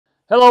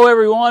Hello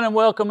everyone, and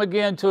welcome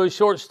again to a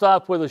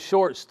Shortstop with a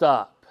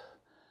Shortstop.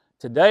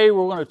 Today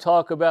we're going to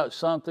talk about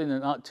something that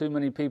not too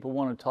many people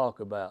want to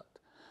talk about,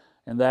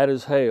 and that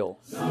is hell.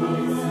 And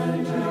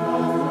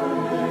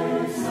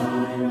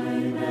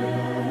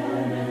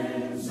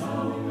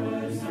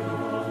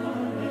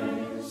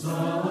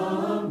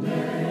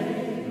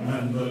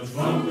the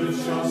trumpet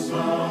shall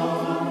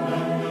sound,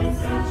 and the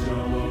dead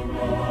shall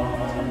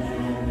arise,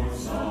 no more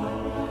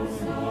sorrows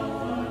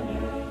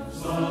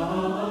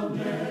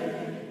someday.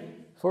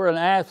 For an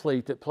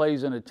athlete that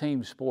plays in a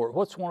team sport,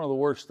 what's one of the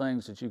worst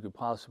things that you could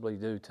possibly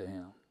do to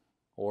him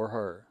or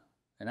her?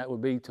 And that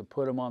would be to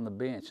put them on the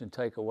bench and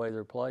take away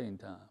their playing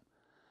time.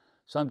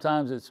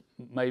 Sometimes it's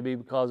maybe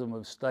because of a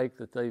mistake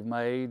that they've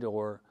made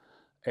or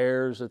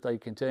errors that they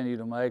continue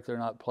to make. They're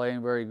not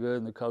playing very good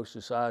and the coach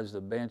decides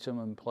to bench them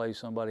and play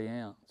somebody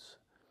else.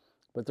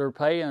 But they're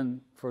paying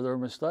for their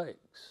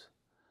mistakes.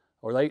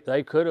 Or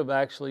they could have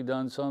actually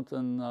done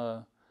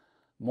something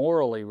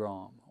morally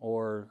wrong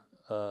or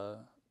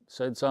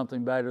said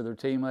something bad to their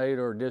teammate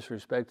or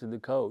disrespected the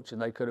coach,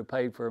 and they could have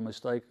paid for a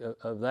mistake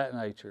of that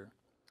nature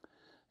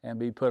and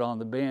be put on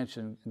the bench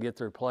and get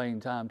their playing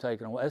time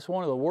taken away. That's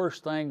one of the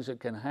worst things that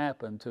can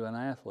happen to an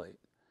athlete.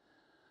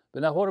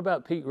 But now what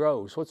about Pete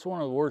Rose? What's one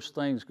of the worst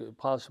things that could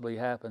possibly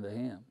happen to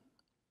him?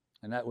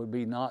 And that would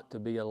be not to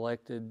be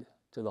elected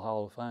to the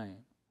Hall of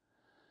Fame.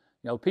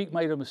 You know, Pete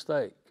made a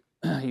mistake.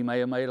 He may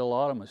have made a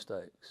lot of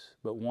mistakes,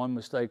 but one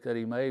mistake that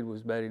he made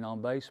was betting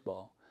on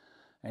baseball.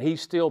 And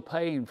he's still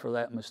paying for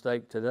that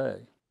mistake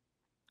today.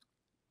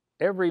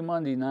 Every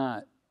Monday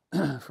night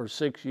for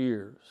 6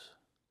 years,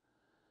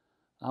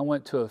 I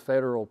went to a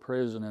federal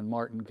prison in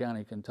Martin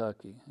County,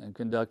 Kentucky, and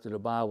conducted a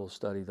Bible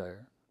study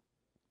there.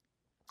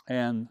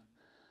 And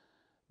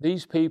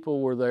these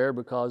people were there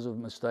because of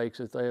mistakes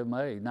that they have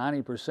made.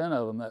 90%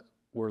 of them that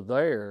were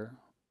there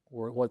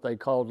were what they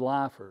called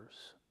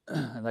lifers,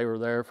 and they were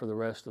there for the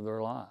rest of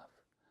their life.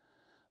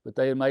 But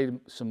they had made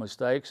some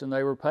mistakes, and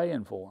they were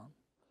paying for them.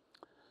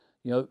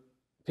 You know,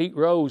 Pete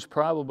Rose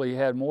probably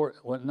had more,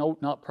 well, no,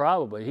 not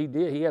probably, he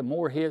did. He had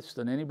more hits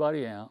than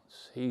anybody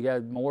else. He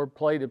had more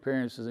plate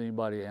appearances than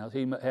anybody else.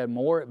 He had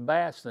more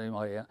at-bats than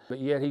anybody else, but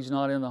yet he's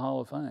not in the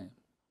Hall of Fame.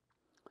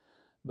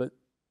 But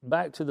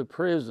back to the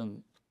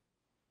prison,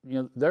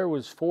 you know, there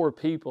was 4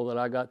 people that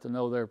I got to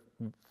know there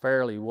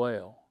fairly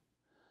well.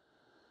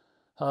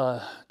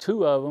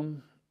 2 of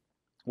them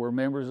were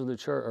members of the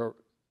church,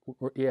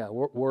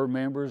 were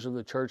members of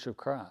the Church of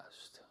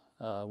Christ.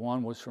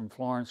 One was from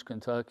Florence,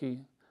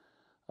 Kentucky,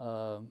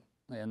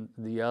 and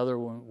the other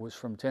one was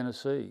from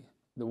Tennessee.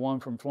 The one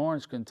from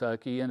Florence,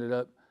 Kentucky ended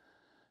up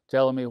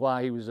telling me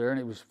why he was there, and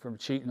it was from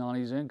cheating on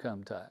his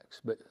income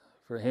tax. But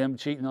for him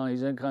cheating on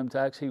his income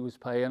tax, he was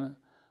paying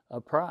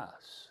a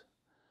price.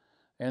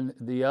 And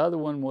the other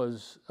one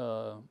was,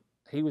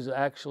 he was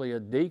actually a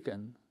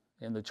deacon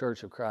in the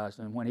Church of Christ.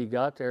 And when he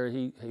got there,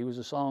 he was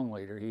a song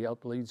leader. He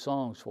helped lead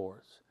songs for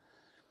us.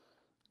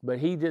 But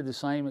he did the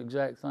same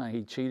exact thing.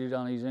 He cheated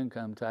on his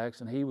income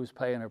tax, and he was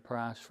paying a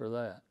price for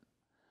that.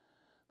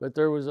 But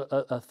there was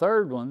a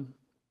third one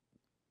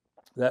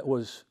that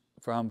was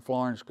from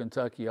Florence,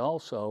 Kentucky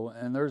also,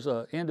 and there's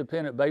an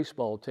independent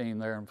baseball team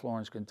there in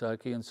Florence,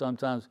 Kentucky, and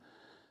sometimes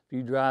if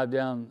you drive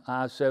down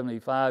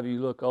I-75,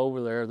 you look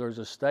over there, there's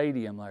a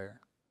stadium there.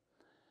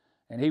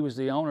 And he was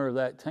the owner of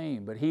that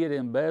team, but he had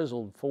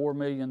embezzled $4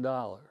 million.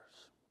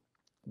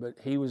 But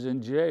he was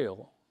in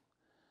jail.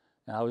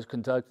 And I was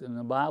conducting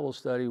a Bible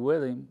study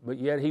with him, but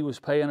yet he was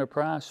paying a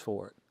price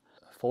for it.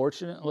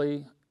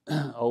 Fortunately,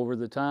 over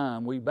the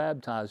time, we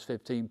baptized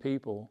 15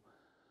 people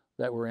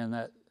that were in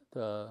that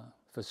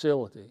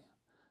facility.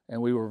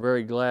 And we were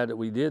very glad that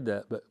we did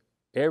that. But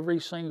every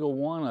single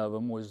one of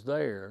them was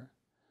there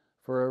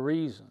for a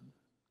reason.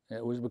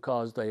 It was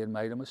because they had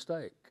made a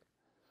mistake.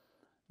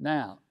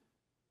 Now,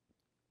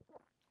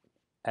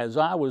 as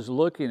I was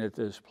looking at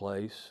this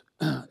place,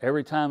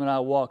 every time that I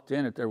walked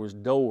in it, there was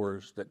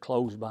doors that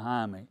closed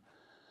behind me.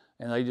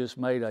 And they just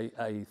made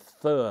a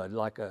thud,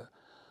 like a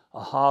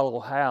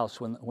hollow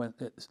house. When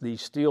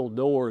these steel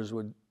doors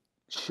would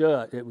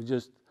shut, it would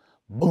just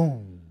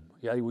boom.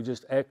 Yeah, it would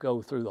just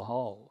echo through the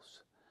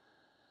halls.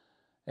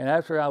 And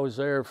after I was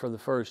there for the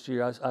first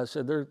year, I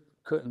said, there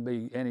couldn't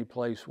be any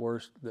place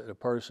worse that a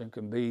person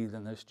can be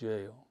than this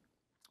jail.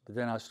 But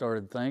then I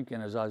started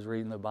thinking as I was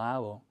reading the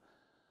Bible,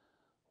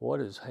 what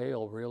is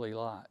hell really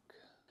like?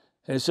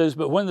 And it says,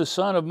 but when the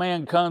Son of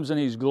Man comes in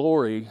his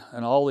glory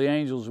and all the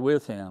angels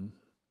with him,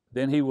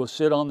 then he will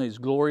sit on his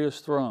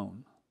glorious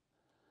throne.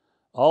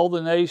 All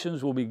the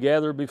nations will be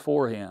gathered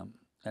before him,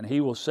 and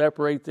he will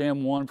separate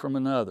them one from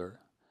another,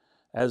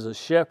 as a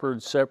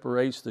shepherd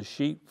separates the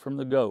sheep from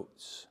the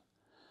goats.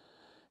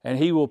 And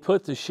he will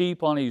put the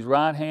sheep on his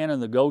right hand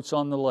and the goats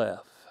on the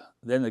left.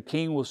 Then the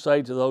king will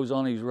say to those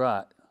on his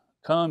right,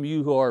 come,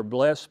 you who are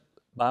blessed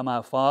by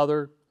my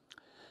Father,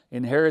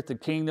 inherit the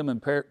kingdom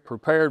and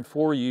prepared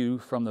for you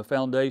from the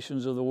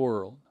foundations of the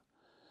world.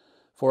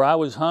 For I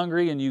was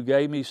hungry, and you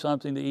gave me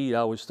something to eat.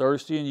 I was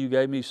thirsty, and you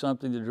gave me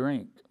something to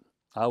drink.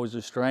 I was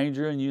a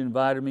stranger, and you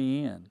invited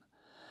me in.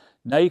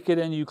 Naked,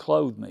 and you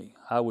clothed me.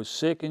 I was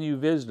sick and you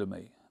visited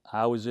me.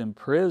 I was in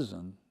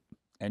prison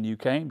and you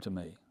came to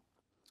me.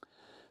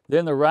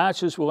 Then the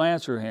righteous will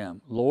answer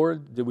him,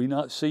 Lord, did we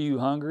not see you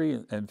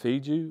hungry and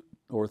feed you,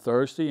 or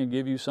thirsty and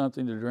give you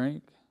something to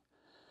drink?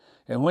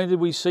 And when did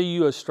we see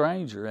you a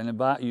stranger and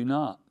invite you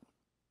not,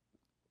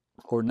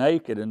 or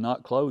naked and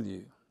not clothe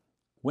you?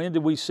 When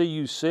did we see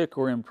you sick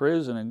or in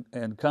prison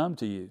and come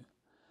to you?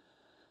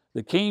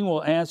 The king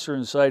will answer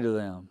and say to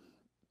them,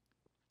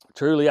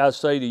 truly I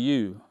say to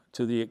you,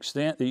 to the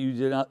extent that you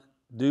did not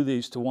do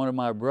these to one of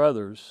my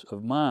brothers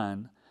of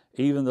mine,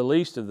 even the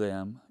least of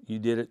them, you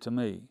did it to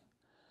me.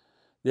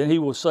 Then he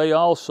will say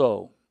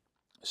also,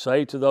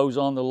 say to those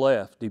on the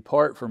left,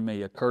 depart from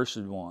me,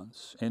 accursed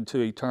ones,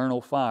 into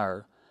eternal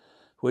fire,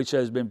 which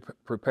has been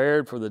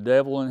prepared for the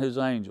devil and his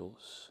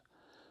angels.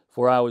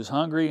 For I was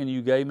hungry, and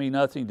you gave me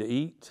nothing to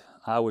eat.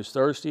 I was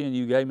thirsty, and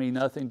you gave me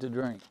nothing to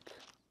drink.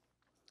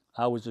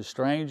 I was a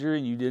stranger,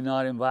 and you did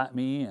not invite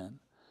me in.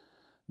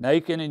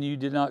 Naked, and you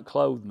did not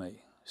clothe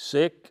me.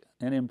 Sick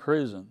and in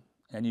prison,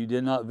 and you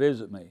did not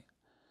visit me.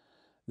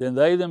 Then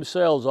they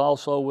themselves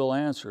also will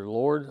answer,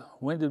 Lord,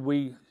 when did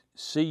we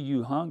see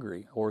you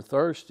hungry, or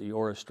thirsty,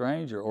 or a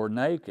stranger, or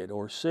naked,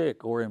 or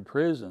sick, or in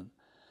prison,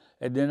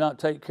 and did not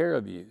take care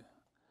of you?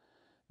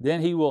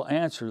 Then he will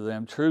answer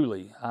them,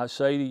 truly, I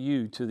say to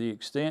you, to the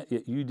extent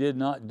that you did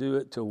not do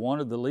it to one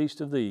of the least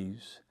of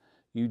these,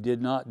 you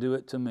did not do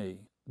it to me.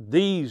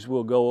 These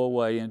will go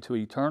away into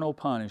eternal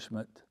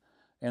punishment,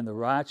 and the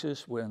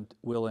righteous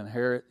will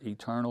inherit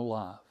eternal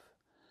life.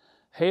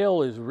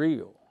 Hell is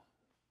real.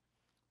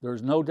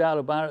 There's no doubt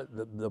about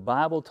it. The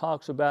Bible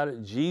talks about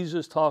it.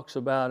 Jesus talks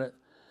about it.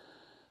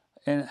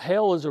 And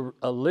hell is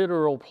a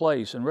literal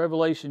place. In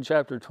Revelation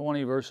chapter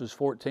 20, verses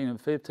 14 and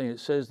 15, it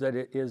says that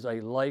it is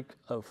a lake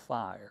of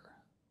fire.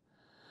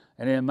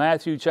 And in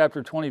Matthew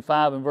chapter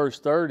 25 and verse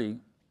 30,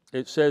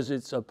 it says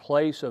it's a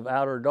place of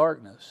outer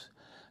darkness.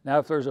 Now,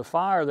 if there's a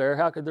fire there,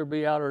 how could there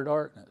be outer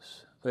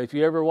darkness? If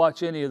you ever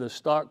watch any of the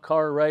stock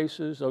car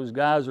races, those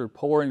guys are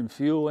pouring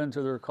fuel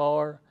into their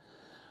car,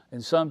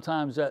 and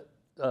sometimes that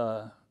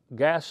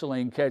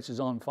gasoline catches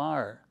on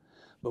fire.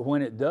 But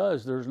when it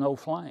does, there's no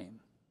flame.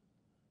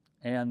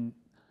 And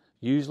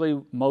usually,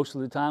 most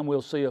of the time,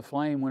 we'll see a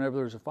flame whenever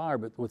there's a fire.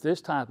 But with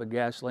this type of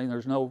gasoline,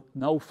 there's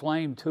no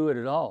flame to it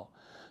at all.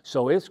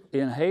 So it's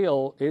in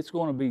hell, it's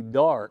going to be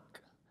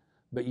dark,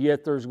 but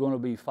yet there's going to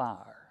be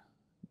fire.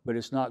 But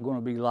it's not going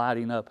to be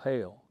lighting up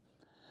hell.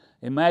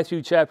 In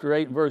Matthew chapter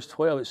 8 and verse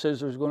 12, it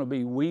says there's going to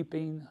be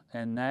weeping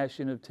and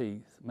gnashing of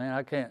teeth. Man,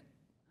 I can't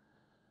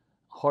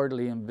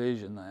hardly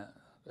envision that.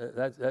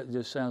 That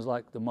just sounds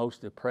like the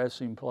most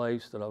depressing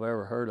place that I've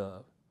ever heard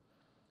of.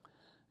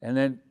 And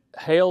then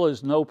hell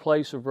is no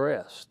place of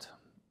rest.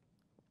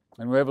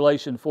 In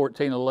Revelation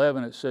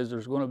 14:11, it says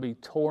there's going to be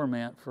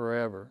torment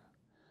forever.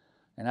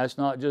 And that's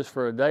not just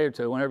for a day or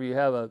two. Whenever you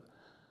have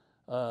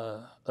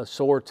a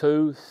sore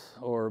tooth,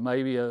 or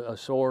maybe a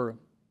sore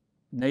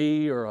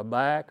knee or a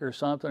back or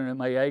something, it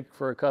may ache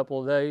for a couple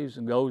of days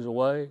and goes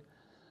away.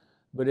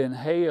 But in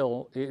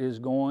hell, it is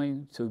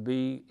going to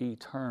be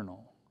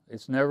eternal.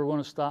 It's never going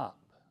to stop.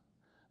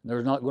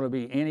 There's not going to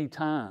be any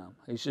time.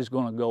 It's just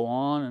going to go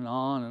on and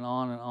on and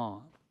on and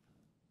on.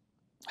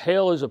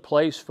 Hell is a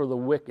place for the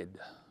wicked.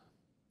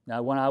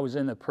 Now, when I was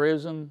in the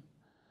prison,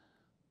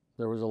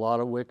 there was a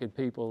lot of wicked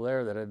people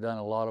there that had done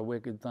a lot of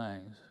wicked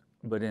things.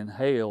 But in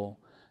hell,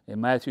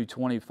 in Matthew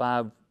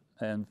 25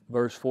 and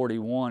verse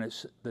 41,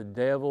 it's the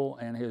devil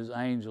and his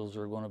angels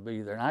are going to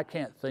be there. And I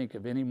can't think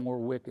of any more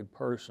wicked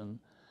person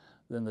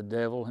than the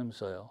devil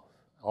himself.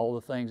 All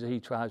the things that he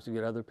tries to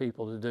get other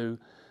people to do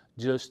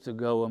just to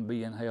go and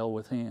be in hell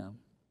with him.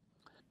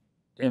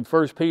 In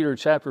 1 Peter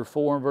chapter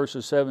 4 and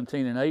verses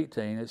 17 and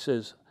 18, it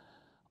says,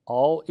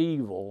 all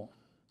evil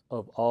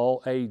of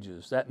all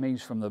ages. That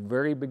means from the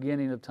very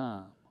beginning of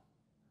time,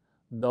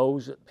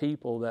 those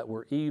people that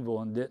were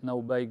evil and didn't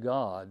obey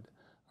God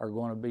are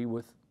going to be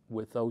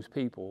with those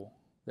people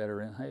that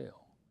are in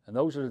hell. And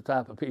those are the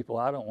type of people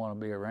I don't want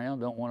to be around,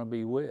 don't want to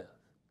be with.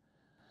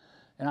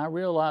 And I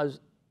realize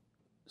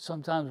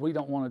sometimes we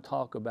don't want to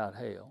talk about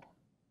hell.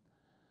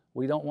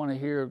 We don't want to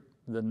hear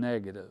the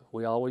negative.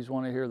 We always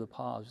want to hear the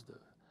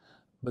positive.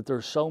 But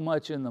there's so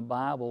much in the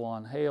Bible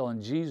on hell,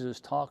 and Jesus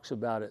talks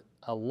about it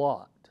a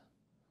lot.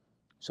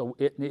 So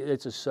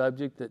it's a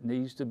subject that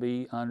needs to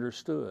be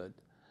understood.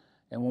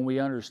 And when we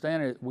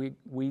understand it, we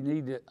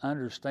need to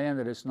understand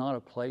that it's not a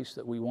place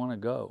that we want to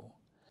go.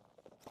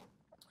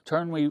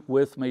 Turn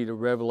with me to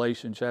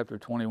Revelation chapter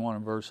 21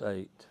 and verse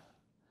 8.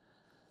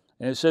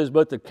 And it says,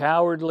 but the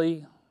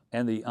cowardly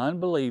and the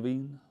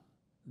unbelieving,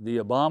 the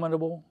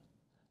abominable,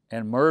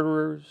 and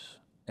murderers,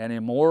 and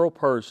immoral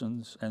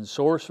persons, and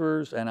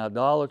sorcerers, and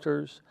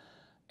idolaters,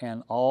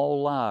 and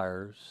all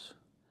liars,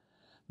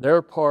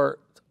 their part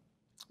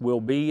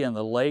will be in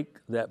the lake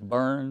that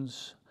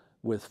burns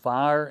with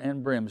fire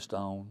and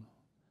brimstone,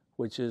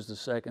 which is the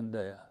second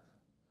death.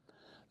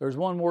 There's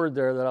one word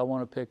there that I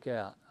want to pick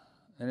out,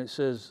 and it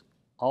says,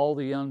 all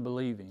the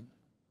unbelieving.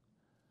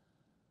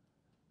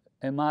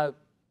 And my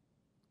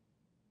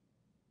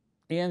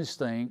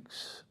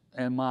instincts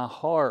and my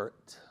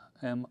heart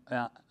and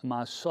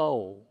my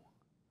soul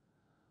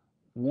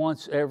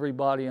wants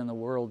everybody in the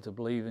world to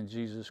believe in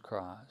Jesus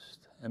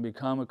Christ and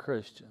become a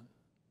Christian,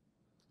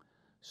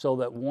 so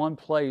that one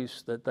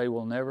place that they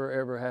will never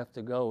ever have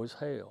to go is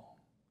hell.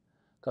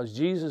 Because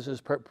Jesus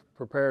has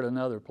prepared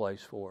another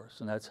place for us,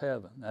 and that's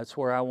heaven. That's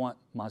where I want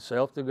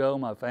myself to go,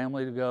 my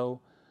family to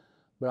go,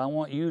 but I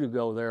want you to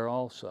go there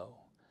also.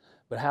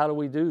 But how do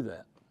we do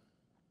that?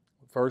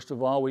 First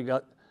of all, we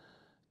got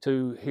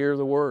to hear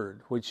the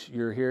word, which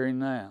you're hearing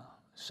now.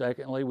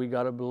 Secondly, we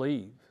got to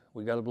believe.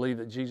 We got to believe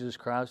that Jesus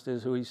Christ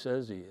is who he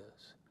says he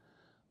is.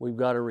 We've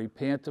got to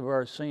repent of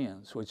our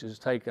sins, which has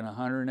taken a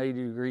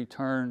 180-degree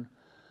turn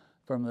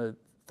from the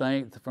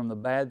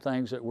bad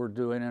things that we're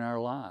doing in our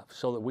life,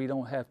 so that we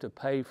don't have to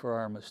pay for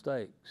our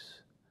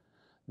mistakes.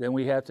 Then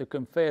we have to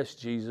confess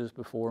Jesus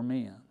before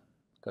men,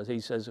 because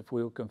he says if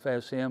we'll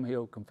confess him,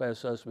 he'll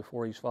confess us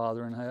before his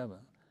Father in heaven.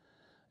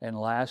 And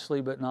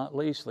lastly, but not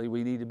leastly,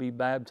 we need to be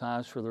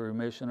baptized for the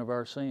remission of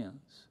our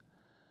sins,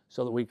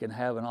 so that we can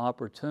have an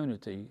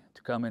opportunity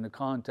to come into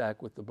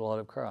contact with the blood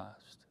of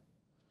Christ.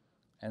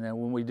 And then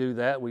when we do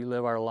that, we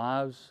live our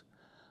lives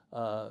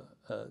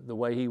the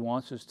way he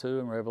wants us to.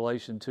 In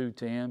Revelation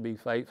 2:10, be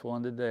faithful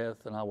unto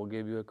death, and I will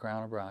give you a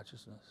crown of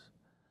righteousness.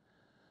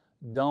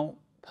 Don't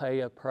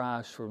pay a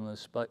price for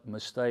the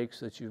mistakes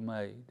that you've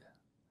made.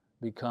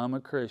 Become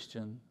a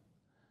Christian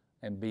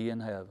and be in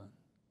heaven.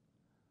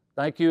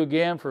 Thank you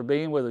again for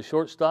being with a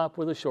Shortstop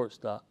with a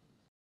Shortstop.